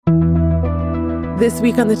This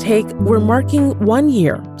week on The Take, we're marking 1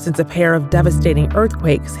 year since a pair of devastating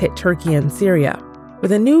earthquakes hit Turkey and Syria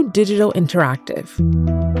with a new digital interactive.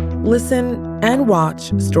 Listen and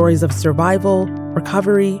watch stories of survival,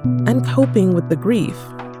 recovery, and coping with the grief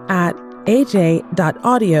at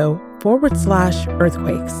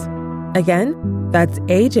aj.audio/earthquakes. Again, that's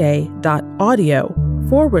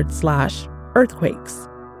aj.audio/earthquakes.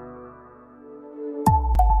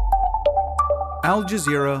 Al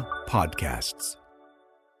Jazeera Podcasts.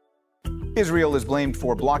 Israel is blamed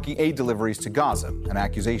for blocking aid deliveries to Gaza, an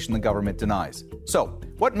accusation the government denies. So,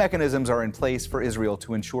 what mechanisms are in place for Israel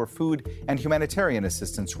to ensure food and humanitarian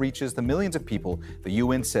assistance reaches the millions of people the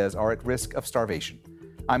UN says are at risk of starvation?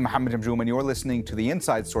 I'm Mohammed Hamjoum, and you're listening to the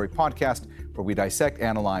Inside Story podcast, where we dissect,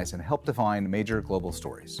 analyze, and help define major global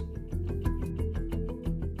stories.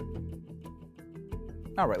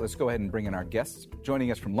 All right, let's go ahead and bring in our guests. Joining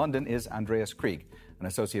us from London is Andreas Krieg, an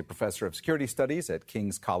associate professor of security studies at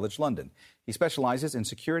King's College London. He specializes in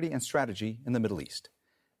security and strategy in the Middle East.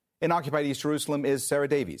 In occupied East Jerusalem is Sarah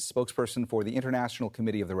Davies, spokesperson for the International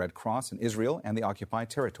Committee of the Red Cross in Israel and the occupied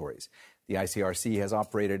territories. The ICRC has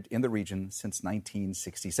operated in the region since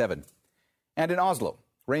 1967. And in Oslo,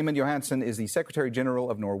 Raymond Johansen is the Secretary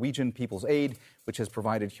General of Norwegian People's Aid, which has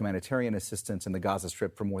provided humanitarian assistance in the Gaza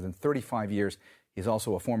Strip for more than 35 years. He's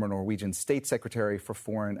also a former Norwegian State Secretary for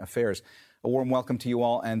Foreign Affairs. A warm welcome to you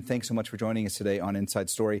all, and thanks so much for joining us today on Inside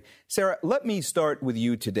Story. Sarah, let me start with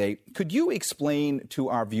you today. Could you explain to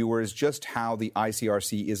our viewers just how the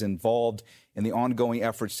ICRC is involved in the ongoing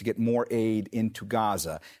efforts to get more aid into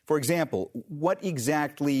Gaza? For example, what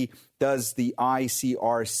exactly does the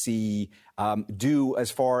ICRC do as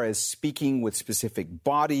far as speaking with specific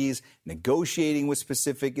bodies, negotiating with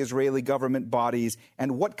specific Israeli government bodies,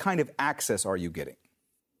 and what kind of access are you getting?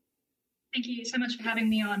 Thank you so much for having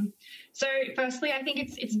me on. So firstly, I think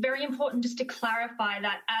it's very important just to clarify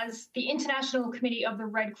that as the International Committee of the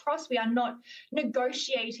Red Cross, we are not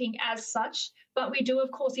negotiating as such, but we do,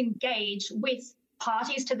 of course, engage with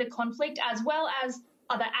parties to the conflict as well as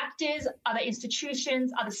other actors, other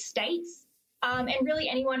institutions, other states, and really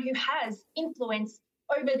anyone who has influence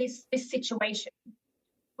over this situation.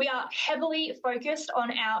 We are heavily focused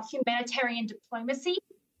on our humanitarian diplomacy,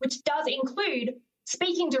 which does include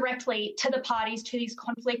speaking directly to the parties to this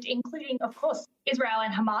conflict, including, of course, Israel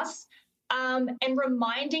and Hamas, and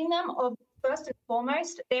reminding them of, first and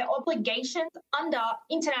foremost, their obligations under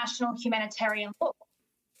international humanitarian law.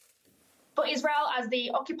 For Israel as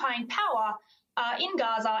the occupying power in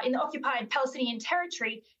Gaza, in the occupied Palestinian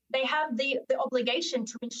territory, they have the obligation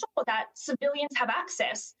to ensure that civilians have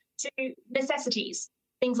access to necessities,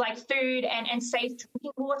 things like food and safe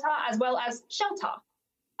drinking water, as well as shelter.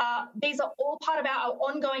 These are all part of our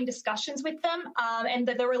ongoing discussions with them and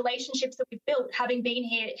the relationships that we've built, having been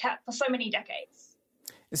here for so many decades.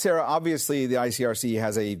 Sarah, obviously the ICRC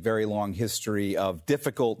has a very long history of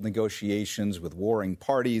difficult negotiations with warring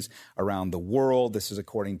parties around the world. This is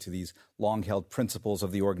according to these long-held principles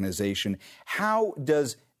of the organization. How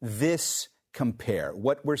does this compare,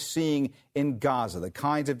 what we're seeing in Gaza, the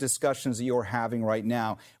kinds of discussions that you're having right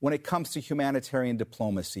now, when it comes to humanitarian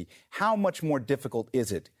diplomacy? How much more difficult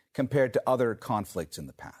is it compared to other conflicts in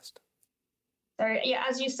the past? So, yeah,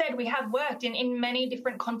 as you said, we have worked in many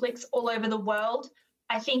different conflicts all over the world.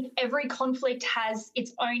 I think every conflict has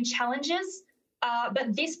its own challenges,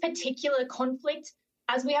 but this particular conflict,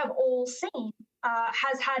 as we have all seen,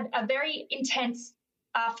 has had a very intense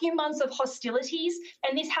few months of hostilities,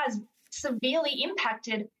 and this has severely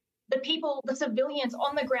impacted the people, the civilians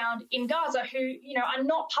on the ground in Gaza who, are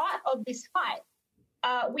not part of this fight.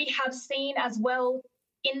 We have seen as well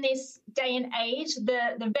in this day and age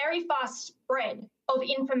the very fast spread of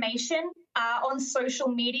information on social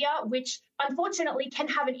media, which unfortunately can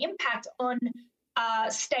have an impact on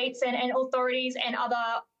states and authorities and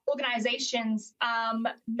other organizations'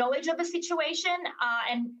 knowledge of the situation.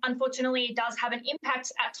 And unfortunately, it does have an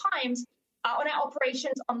impact at times on our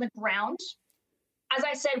operations on the ground. As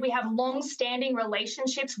I said, we have long-standing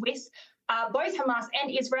relationships with both Hamas and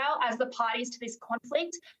Israel as the parties to this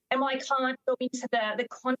conflict. And while I can't go into the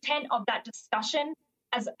content of that discussion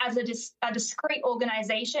as a discrete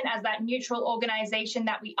organization, as that neutral organization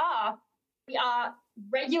that we are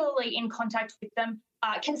regularly in contact with them,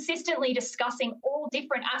 consistently discussing all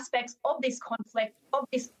different aspects of this conflict,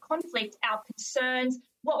 our concerns,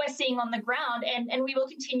 what we're seeing on the ground, and we will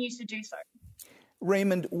continue to do so.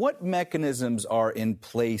 Raymond, what mechanisms are in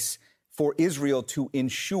place for Israel to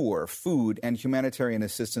ensure food and humanitarian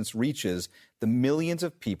assistance reaches the millions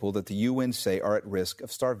of people that the UN say are at risk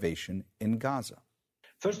of starvation in Gaza?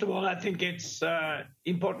 First of all, I think it's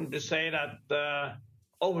important to say that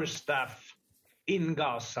overstaff in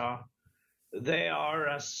Gaza, they are,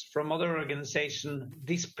 as from other organizations,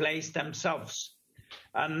 displaced themselves.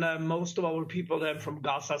 And most of our people are from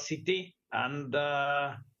Gaza City. And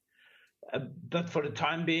but for the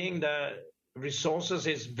time being, the resources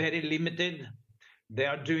is very limited. They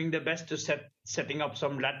are doing their best to setting up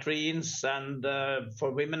some latrines and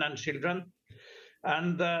for women and children.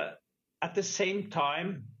 And at the same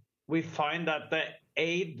time, we find that the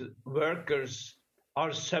aid workers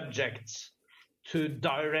are subjects to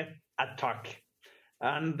direct attack.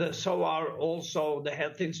 And so are also the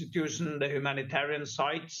health institution, the humanitarian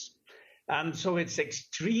sites. And so it's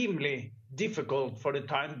extremely difficult for the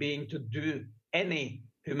time being to do any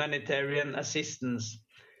humanitarian assistance.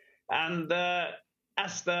 And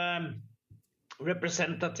as the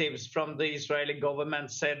representatives from the Israeli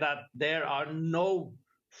government say that there are no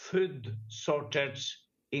food shortage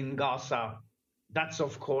in Gaza, that's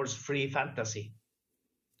of course free fantasy.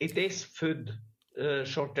 It is food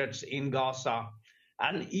shortage in Gaza.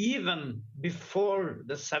 And even before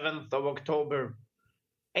the 7th of October,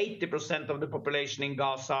 80% of the population in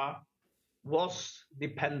Gaza was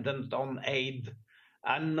dependent on aid.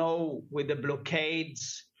 And now with the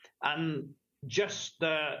blockades and just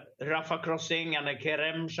the Rafah crossing and the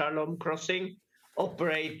Kerem Shalom crossing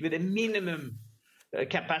operate with a minimum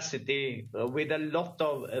capacity, with a lot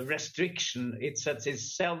of restriction. It sets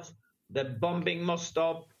itself, the bombing must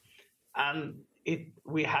stop, and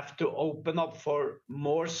we have to open up for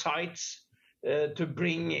more sites to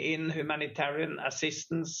bring in humanitarian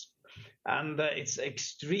assistance. And it's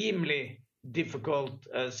extremely difficult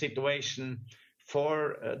situation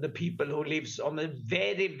for the people who lives on a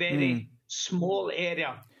very, very small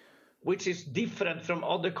area, which is different from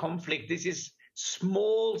other conflict. This is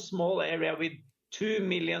small area with 2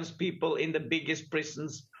 million people in the biggest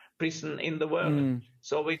prison in the world.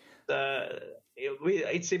 So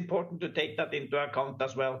it's important to take that into account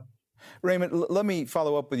as well. Raymond, let me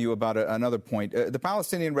follow up with you about another point. The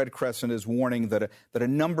Palestinian Red Crescent is warning that a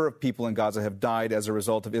number of people in Gaza have died as a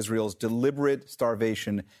result of Israel's deliberate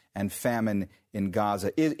starvation and famine in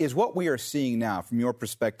Gaza. Is what we are seeing now, from your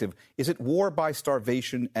perspective, is it war by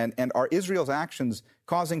starvation, and are Israel's actions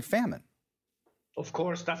causing famine? Of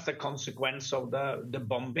course, that's the consequence of the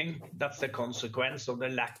bombing. That's the consequence of the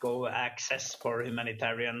lack of access for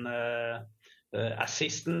humanitarian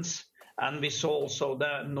assistance. And we saw also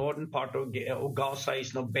the northern part of Gaza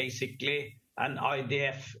is now basically an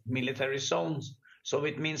IDF military zone. So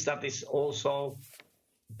it means that it's also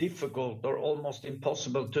difficult or almost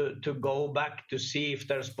impossible to go back to see if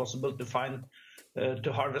there's possible to find,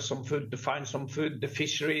 to harvest some food, to find some food. The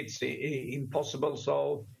fishery, it's impossible.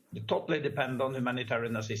 So it totally depends on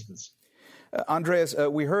humanitarian assistance. Andreas,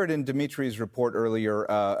 we heard in Dimitri's report earlier,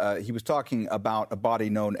 he was talking about a body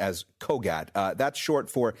known as COGAT. That's short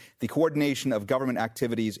for the Coordination of Government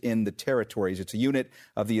Activities in the Territories. It's a unit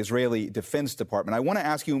of the Israeli Defense Department. I want to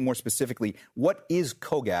ask you more specifically, what is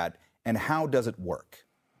COGAT and how does it work?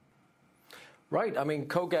 Right. I mean,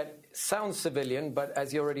 COGAT sounds civilian, but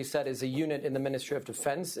as you already said, is a unit in the Ministry of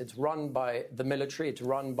Defense. It's run by the military. It's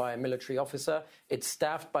run by a military officer. It's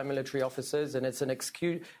staffed by military officers, and it's an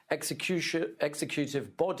executive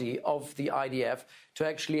body of the IDF to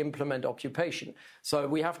actually implement occupation. So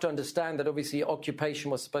we have to understand that obviously occupation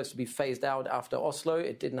was supposed to be phased out after Oslo.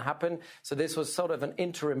 It didn't happen. So this was sort of an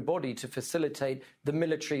interim body to facilitate the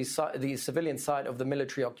military side, the civilian side of the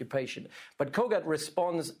military occupation. But COGAT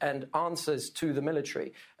responds and answers to the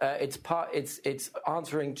military. It's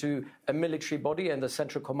answering to a military body and the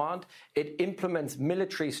Central Command. It implements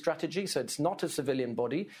military strategy, so it's not a civilian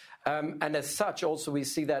body. And as such, also we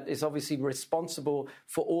see that is obviously responsible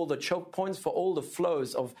for all the choke points, for all the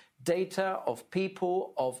flows of data, of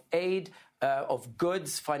people, of aid, of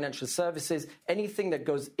goods, financial services, anything that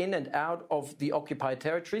goes in and out of the occupied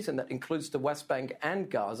territories, and that includes the West Bank and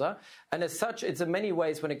Gaza. And as such, it's in many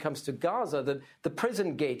ways, when it comes to Gaza, the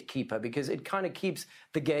prison gatekeeper, because it kind of keeps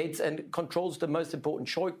the gates and controls the most important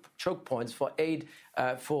choke points for aid,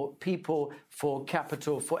 for people, for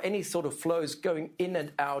capital, for any sort of flows going in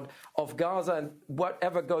and out of Gaza. And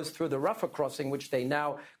whatever goes through the Rafah crossing, which they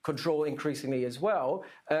now control increasingly as well,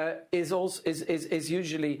 is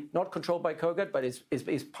usually not controlled by COGAT, but is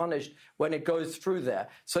punished when it goes through there.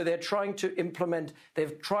 So they're trying to implement,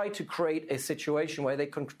 they've tried to create a situation where they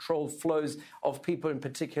control flows of people in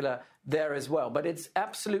particular there as well. But it's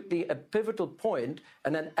absolutely a pivotal point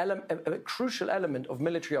and a crucial element of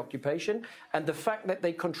military occupation. And the fact that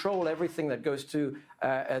they control everything that goes to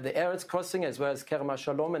the Erez crossing as well as Kerem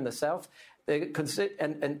Shalom in the south,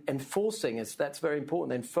 and enforcing, that's very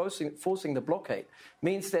important, enforcing the blockade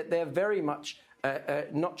means that they're very much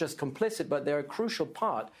not just complicit, but they're a crucial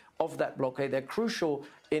part of that blockade. They're crucial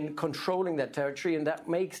in controlling that territory, and that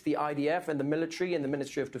makes the IDF and the military and the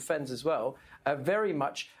Ministry of Defense as well very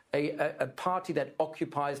much a party that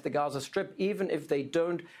occupies the Gaza Strip, even if they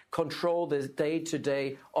don't control the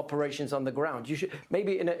day-to-day operations on the ground. You should,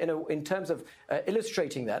 maybe in terms of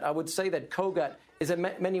illustrating that, I would say that Kogat is in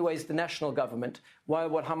many ways the national government, while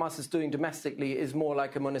what Hamas is doing domestically is more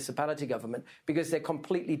like a municipality government, because they're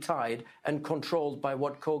completely tied and controlled by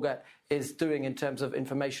what Kogat is doing in terms of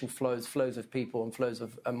information flows of people and flows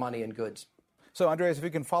of money and goods. So, Andreas, if we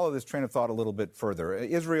can follow this train of thought a little bit further,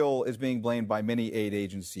 Israel is being blamed by many aid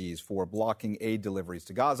agencies for blocking aid deliveries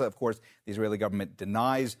to Gaza. Of course, the Israeli government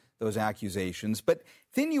denies those accusations. But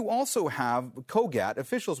then you also have Kogat,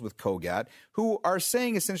 officials with Kogat, who are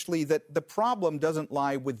saying essentially that the problem doesn't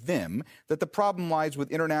lie with them, that the problem lies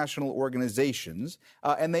with international organizations.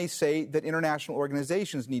 And they say that international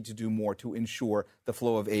organizations need to do more to ensure the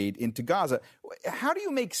flow of aid into Gaza. How do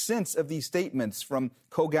you make sense of these statements from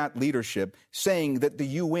Kogat leadership saying that the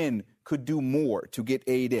UN could do more to get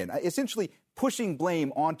aid in? Essentially, pushing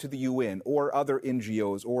blame onto the UN or other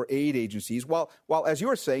NGOs or aid agencies, while as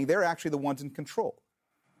you're saying, they're actually the ones in control.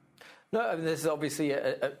 No, I mean, this is obviously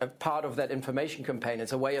a part of that information campaign.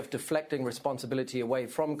 It's a way of deflecting responsibility away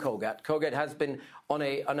from Kogat. Kogat has been on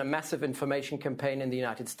a massive information campaign in the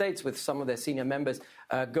United States with some of their senior members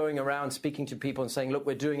going around speaking to people and saying, look,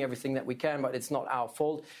 we're doing everything that we can, but it's not our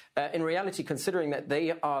fault. In reality, considering that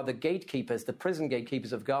they are the gatekeepers, the prison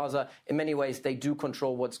gatekeepers of Gaza, in many ways they do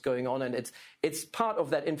control what's going on. And it's part of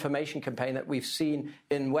that information campaign that we've seen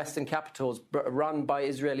in Western capitals run by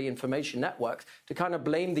Israeli information networks to kind of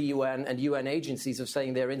blame the UN and UN agencies of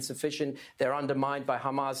saying they're insufficient, they're undermined by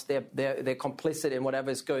Hamas, they're complicit in whatever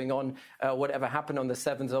is going on, whatever happened on the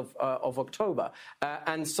 7th of October.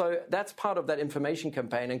 And so that's part of that information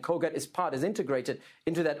campaign, and Kogat is integrated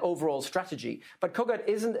into that overall strategy. But Kogat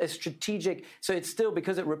isn't a strategic, so it's still,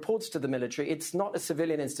 because it reports to the military, it's not a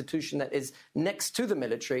civilian institution that is next to the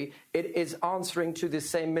military. It is answering to the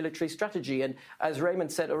same military strategy. And as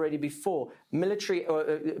Raymond said already before, military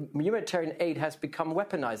humanitarian aid has become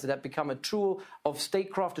weaponized. It has become a tool of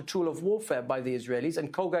statecraft, a tool of warfare by the Israelis.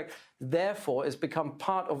 And Kogat, therefore, has become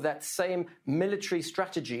part of that same military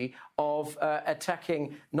strategy of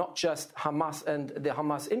attacking not just Hamas and the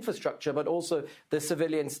Hamas infrastructure, but also the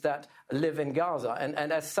civilians that live in Gaza. And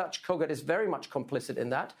as such, Kogat is very much complicit in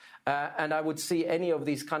that. And I would see any of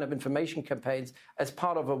these kind of information campaigns as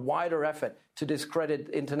part of a wider effort to discredit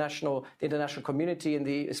the international community and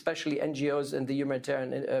especially NGOs and the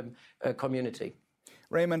humanitarian community.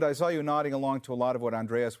 Raymond, I saw you nodding along to a lot of what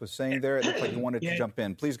Andreas was saying there. It looked like you wanted to jump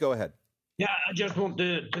in. Please go ahead. Yeah, I just want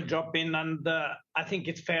to jump in, and I think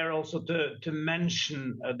it's fair also to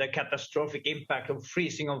mention the catastrophic impact of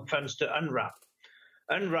freezing of funds to UNRWA.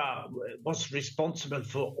 UNRWA was responsible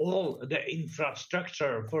for all the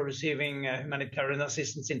infrastructure for receiving humanitarian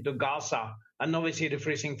assistance into Gaza, and now we see the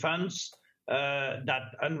freezing funds that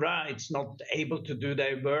UNRWA it's not able to do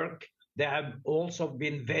their work. They have also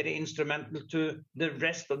been very instrumental to the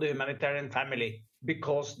rest of the humanitarian family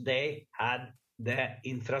because they had the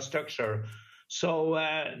infrastructure. So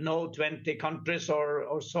no 20 countries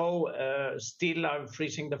or so still are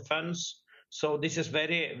freezing the funds. So this is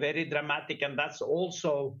very, very dramatic. And that's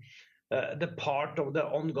also the part of the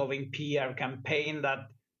ongoing PR campaign that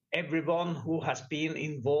everyone who has been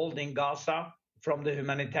involved in Gaza from the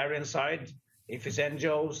humanitarian side, if it's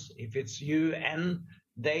NGOs, if it's UN,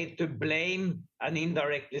 they to blame and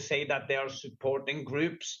indirectly say that they are supporting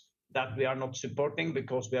groups that we are not supporting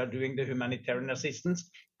because we are doing the humanitarian assistance.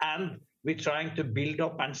 And we're trying to build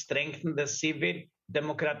up and strengthen the civil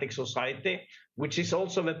democratic society, which is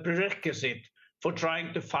also a prerequisite for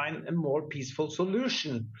trying to find a more peaceful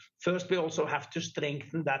solution. First, we also have to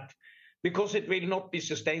strengthen that because it will not be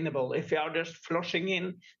sustainable if we are just flushing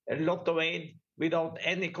in a lot of aid without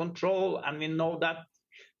any control. And we know that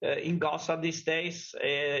in Gaza these days,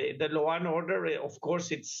 the law and order, of course,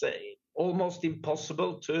 it's almost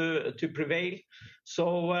impossible to prevail.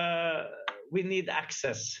 So we need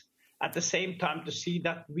access. At the same time, to see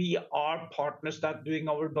that we are partners that are doing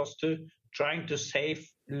our best to trying to save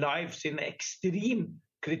lives in extreme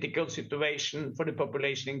critical situation for the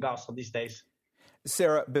population in Gaza these days.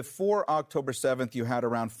 Sarah, before October 7th, you had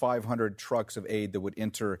around 500 trucks of aid that would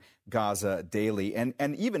enter Gaza daily. And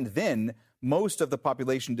even then, most of the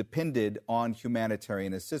population depended on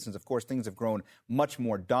humanitarian assistance. Of course, things have grown much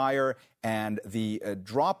more dire, and the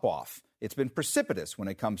drop-off, it's been precipitous when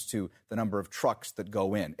it comes to the number of trucks that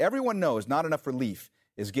go in. Everyone knows not enough relief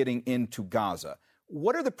is getting into Gaza.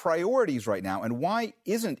 What are the priorities right now, and why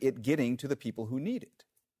isn't it getting to the people who need it?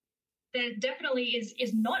 there definitely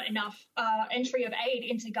is not enough entry of aid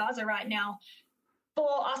into Gaza right now.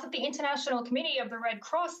 For us at the International Committee of the Red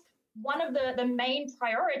Cross, one of the main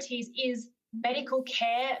priorities is medical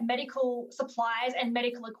care, medical supplies, and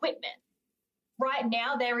medical equipment. Right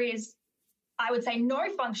now, there is, I would say, no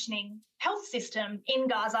functioning health system in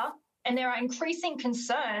Gaza, and there are increasing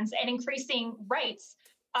concerns and increasing rates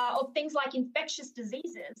of things like infectious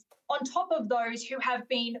diseases on top of those who have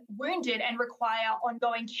been wounded and require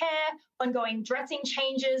ongoing care, ongoing dressing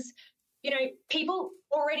changes. You know, people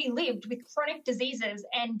already lived with chronic diseases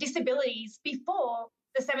and disabilities before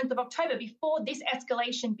the 7th of October, before this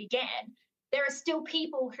escalation began. There are still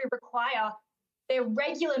people who require their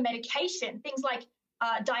regular medication, things like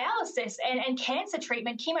dialysis and cancer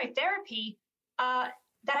treatment, chemotherapy, that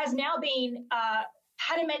has now been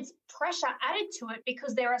had immense pressure added to it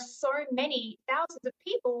because there are so many thousands of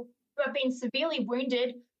people who have been severely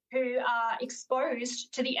wounded, who are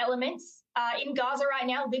exposed to the elements in Gaza right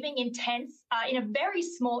now, living in tents in a very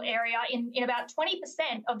small area in about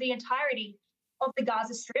 20% of the entirety of the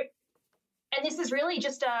Gaza Strip. And this is really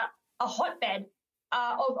just a hotbed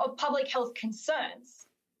of public health concerns.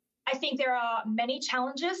 I think there are many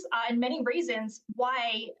challenges and many reasons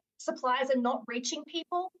why supplies are not reaching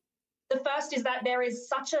people. The first is that there is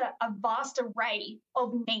such a vast array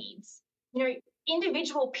of needs. You know,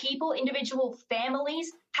 individual people, individual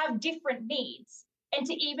families have different needs. And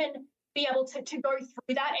to even be able to go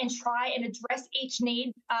through that and try and address each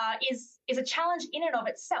need is a challenge in and of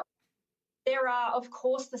itself. There are, of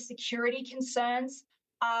course, the security concerns.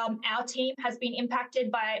 Our team has been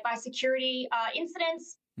impacted by security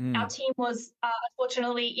incidents. Our team was,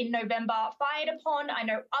 unfortunately, in November fired upon. I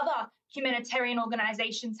know other humanitarian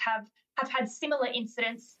organizations have had similar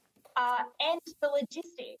incidents. And the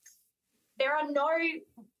logistics. There are no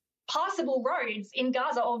passable roads in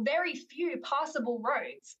Gaza, or very few passable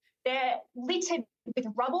roads. They're littered with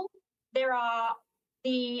rubble. There are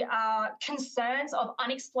the concerns of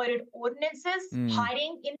unexploded ordnances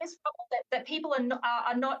hiding in this rubble that people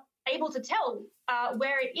are not able to tell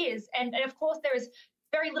where it is. And of course, there is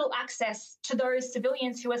very little access to those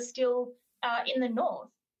civilians who are still in the north.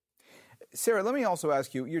 Sarah, let me also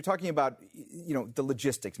ask you, you're talking about, the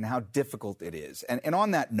logistics and how difficult it is. And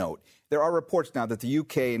on that note, there are reports now that the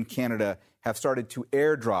UK and Canada have started to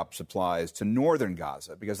airdrop supplies to northern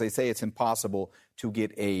Gaza because they say it's impossible to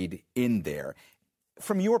get aid in there.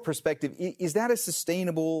 From your perspective, is that a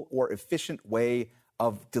sustainable or efficient way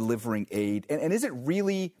of delivering aid? And is it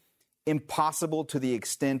really impossible to the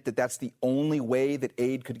extent that that's the only way that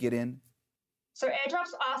aid could get in? So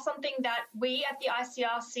airdrops are something that we at the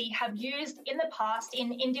ICRC have used in the past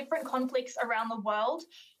in different conflicts around the world.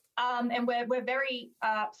 And we're very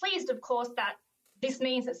pleased, of course, that this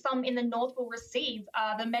means that some in the north will receive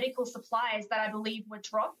the medical supplies that I believe were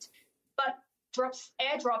dropped. But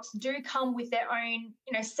airdrops do come with their own,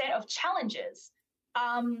 set of challenges.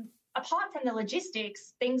 Apart from the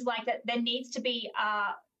logistics, things like that, there needs to be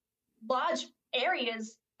large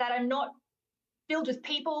areas that are not filled with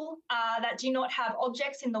people, that do not have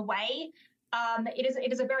objects in the way.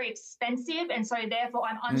 It is a very expensive, and so therefore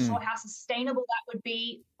I'm unsure how sustainable that would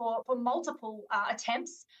be for multiple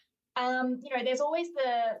attempts. There's always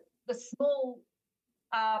the small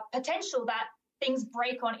potential that things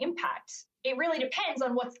break on impact. It really depends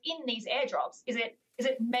on what's in these airdrops. Is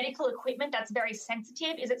it medical equipment that's very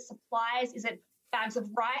sensitive? Is it supplies? Is it bags of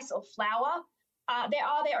rice or flour? There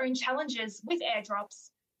are their own challenges with airdrops.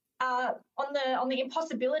 On the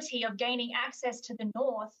impossibility of gaining access to the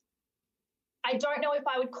north, I don't know if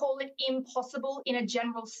I would call it impossible in a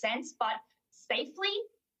general sense, but safely,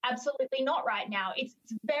 absolutely not right now. It's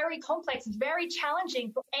very complex, very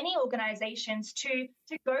challenging for any organizations to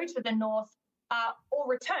go to the north or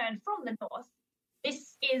return from the north.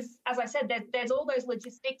 This is, as I said, there's all those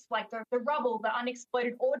logistics like the rubble, the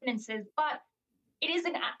unexploded ordnances, but it is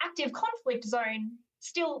an active conflict zone.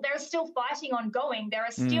 There is still fighting ongoing. There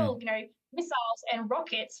are still, missiles and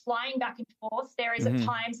rockets flying back and forth. There is at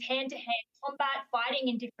times hand-to-hand combat, fighting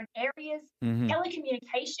in different areas.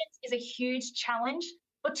 Telecommunications is a huge challenge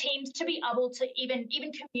for teams to be able to even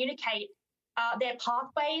communicate their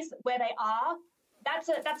pathways, where they are.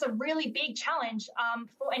 That's a really big challenge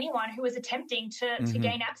for anyone who is attempting to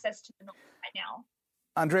gain access to the north right now.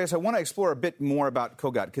 Andreas, I want to explore a bit more about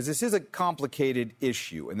COGAT because this is a complicated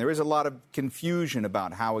issue and there is a lot of confusion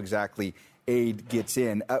about how exactly aid gets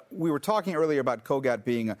in. We were talking earlier about COGAT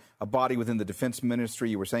being a body within the defense ministry.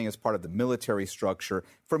 You were saying it's part of the military structure.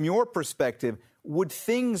 From your perspective, would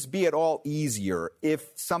things be at all easier if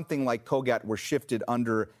something like COGAT were shifted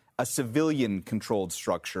under a civilian-controlled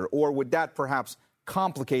structure, or would that perhaps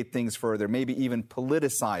complicate things further, maybe even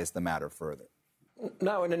politicize the matter further?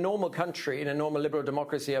 No, in a normal country, in a normal liberal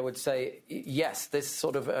democracy, I would say, yes, this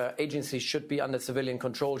sort of agency should be under civilian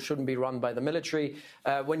control, shouldn't be run by the military.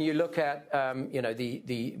 When you look at,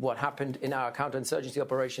 what happened in our counterinsurgency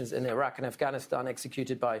operations in Iraq and Afghanistan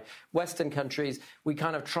executed by Western countries, we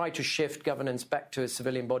kind of try to shift governance back to a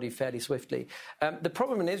civilian body fairly swiftly. The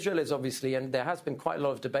problem in Israel is obviously, and there has been quite a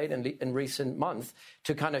lot of debate in recent months,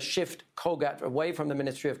 to kind of shift Kogat away from the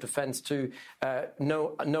Ministry of Defense to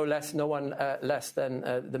no one less than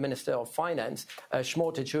the Minister of Finance,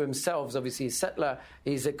 Smotrich, who himself is obviously a settler.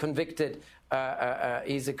 He's a convicted offender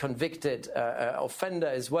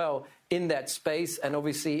as well in that space, and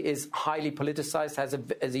obviously is highly politicized, has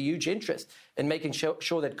a huge interest in making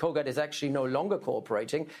sure that Kogat is actually no longer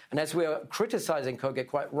cooperating. And as we are criticizing Kogat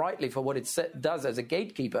quite rightly for what it does as a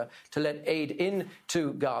gatekeeper to let aid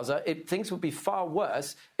into Gaza, things would be far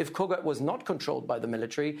worse if Kogat was not controlled by the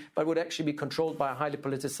military, but would actually be controlled by a highly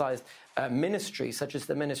politicized ministry, such as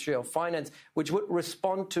the Ministry of Finance, which would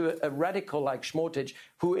respond to a radical like Smotrich,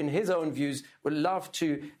 who in his own views would love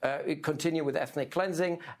to continue with ethnic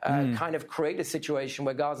cleansing, kind of create a situation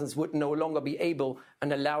where Gazans would no longer be able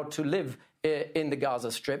and allowed to live in the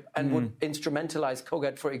Gaza Strip, and would instrumentalize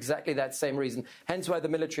Kogat for exactly that same reason. Hence why the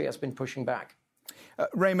military has been pushing back.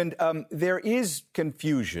 Raymond, there is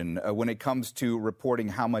confusion when it comes to reporting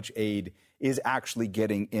how much aid is actually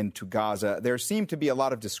getting into Gaza. There seem to be a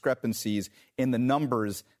lot of discrepancies in the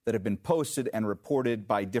numbers that have been posted and reported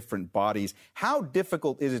by different bodies. How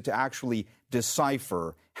difficult is it to actually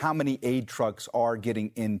decipher how many aid trucks are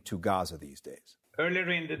getting into Gaza these days? Earlier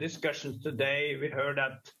in the discussions today, we heard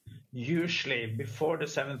that usually before the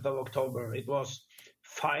 7th of October, it was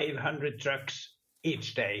 500 trucks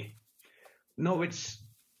each day. No, it's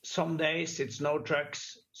some days it's no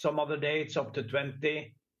trucks, some other days it's up to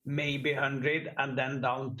 20, maybe 100, and then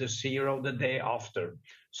down to 0 the day after.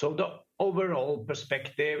 So the overall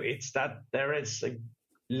perspective is that there is a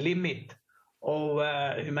limit of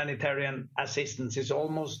humanitarian assistance. It's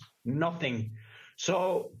almost nothing.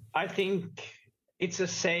 So I think it's a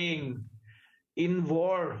saying, in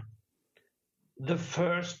war, the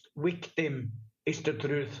first victim is the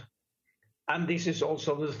truth. And this is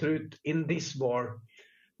also the truth in this war.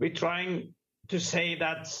 We're trying to say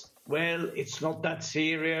that, well, it's not that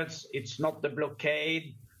serious, it's not the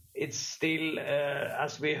blockade, it's still,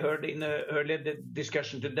 as we heard in the earlier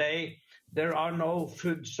discussion today, there are no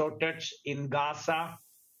food shortage in Gaza.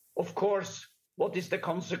 Of course, what is the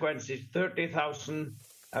consequences? 30,000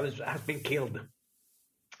 has been killed.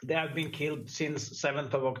 They have been killed since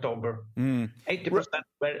 7th of October. 80%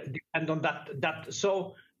 depend on that.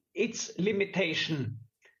 So it's limitation,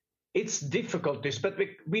 it's difficulties, but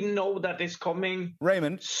we know that it's coming.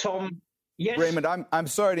 Raymond? Yes. Raymond, I'm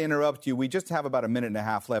sorry to interrupt you. We just have about a minute and a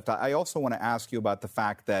half left. I also want to ask you about the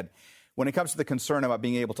fact that when it comes to the concern about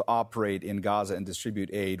being able to operate in Gaza and distribute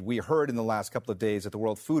aid, we heard in the last couple of days that the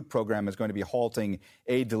World Food Program is going to be halting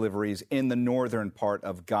aid deliveries in the northern part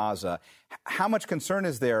of Gaza. How much concern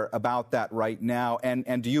is there about that right now?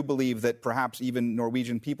 And do you believe that perhaps even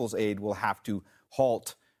Norwegian People's Aid will have to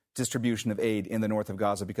halt distribution of aid in the north of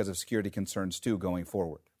Gaza because of security concerns too going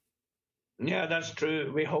forward? Yeah, that's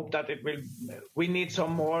true. We hope that it will. We need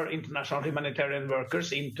some more international humanitarian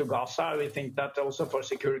workers into Gaza. We think that also for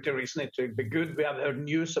security reasons it will be good. We have heard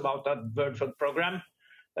news about that World Food Program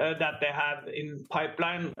that they have in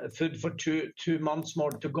pipeline, food for two months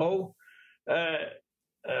more to go,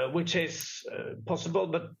 which is possible,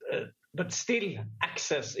 but still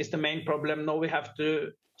access is the main problem. Now we have to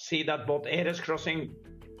see that both Erez crossing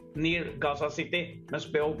near Gaza City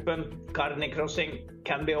must be open, Karni crossing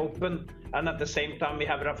can be open, and at the same time we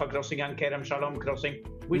have Rafah crossing and Kerem Shalom crossing,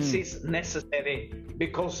 which is necessary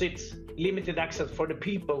because it's limited access for the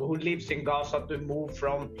people who lives in Gaza to move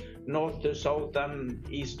from north to south and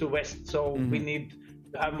east to west. So we need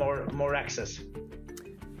to have more access.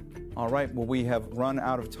 All right. Well, we have run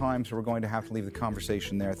out of time, so we're going to have to leave the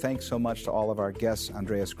conversation there. Thanks so much to all of our guests,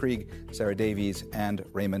 Andreas Krieg, Sarah Davies, and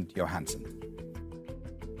Raymond Johansson.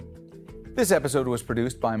 This episode was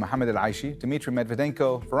produced by Mohammed El-Aishi, Dmitry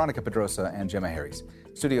Medvedenko, Veronica Pedrosa, and Gemma Harris.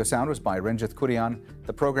 Studio sound was by Renjith Kurian.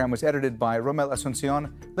 The program was edited by Romel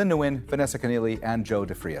Asuncion, Lynn Nguyen, Vanessa Keneally, and Joe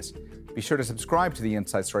DeFrias. Be sure to subscribe to the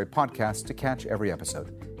Inside Story podcast to catch every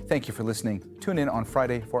episode. Thank you for listening. Tune in on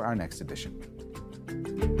Friday for our next edition.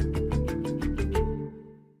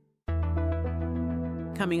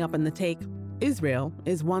 Coming up in The Take, Israel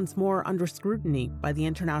is once more under scrutiny by the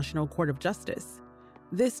International Court of Justice.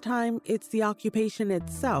 This time, it's the occupation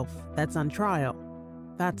itself that's on trial.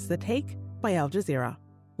 That's The Take by Al Jazeera.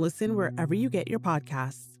 Listen wherever you get your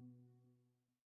podcasts.